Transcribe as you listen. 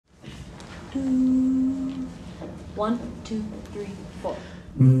1, 2, 3, 4.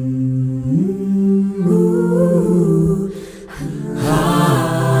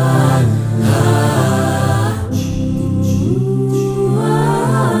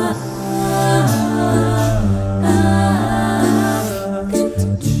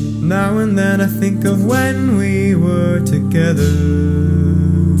 Now and then I think of when we were together,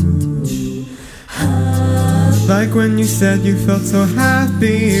 like when you said you felt so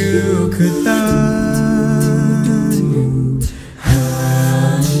happy you could die.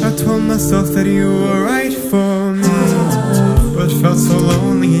 I told myself that you were right for me, but felt so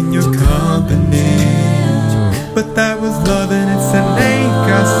lonely in your company. But that was love and it's an ache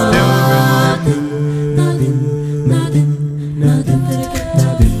I still remember.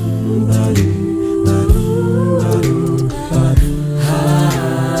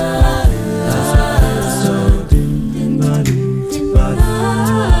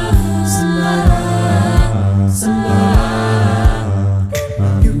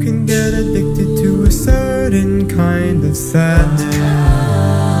 You can get addicted to a certain kind of sadness,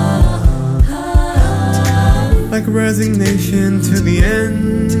 like resignation to the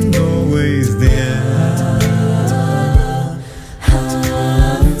end, always the end.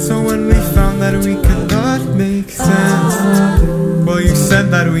 So when we found that we could not make sense, well, you said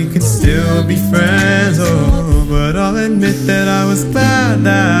that we could still be friends. Oh, but I'll admit that I was glad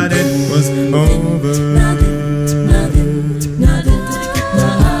that it was over.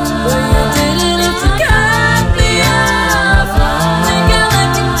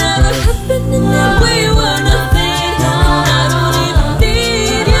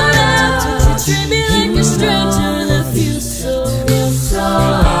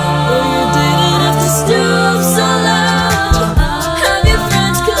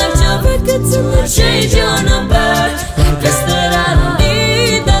 Change your number. I guess that I don't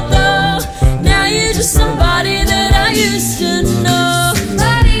need that though. Now you're just somebody that I used to know.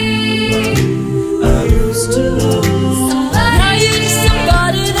 Somebody I used to know. Now you're just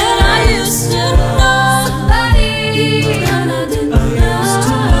somebody that I used to know. Somebody I used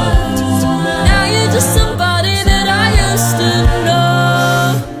to know. Now you're just somebody that I used to know.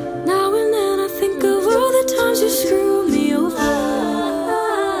 Now and then I think of all the times you screwed me over.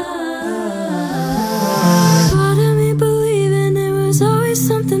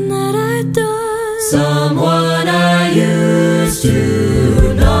 Something that I'd done, someone I used to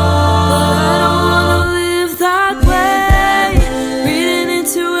know. But I don't wanna live that way, reading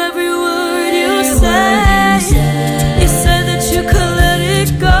into every word you say. You said that you could let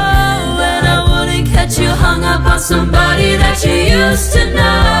it go, and I wouldn't catch you hung up on somebody that you used to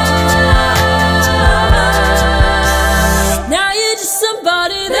know. Now you're just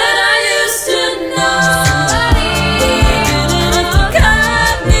somebody that I used to know.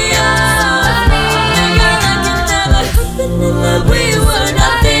 We were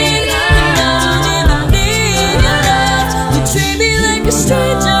nothing, and I don't even need your love. You treat me like a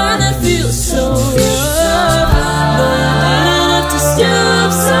stranger, and that feels so rough. But I didn't have to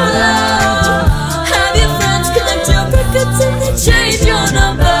stoop so low. Have your friends collect your records and they change your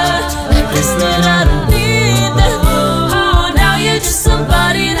number. I guess that I don't need that. Oh, now you're just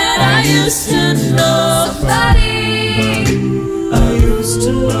somebody that I used to know. Somebody I used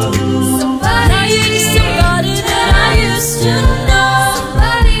to know. Somebody, now you're just somebody that I used to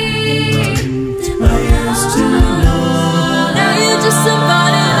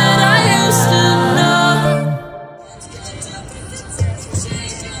know.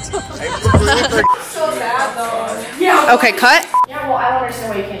 So bad though. Yeah. Okay, cut. Yeah, well, I don't understand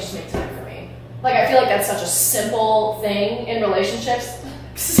why you can't just make time for me. Like, I feel like that's such a simple thing in relationships.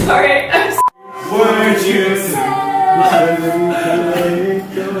 Sorry. Would you say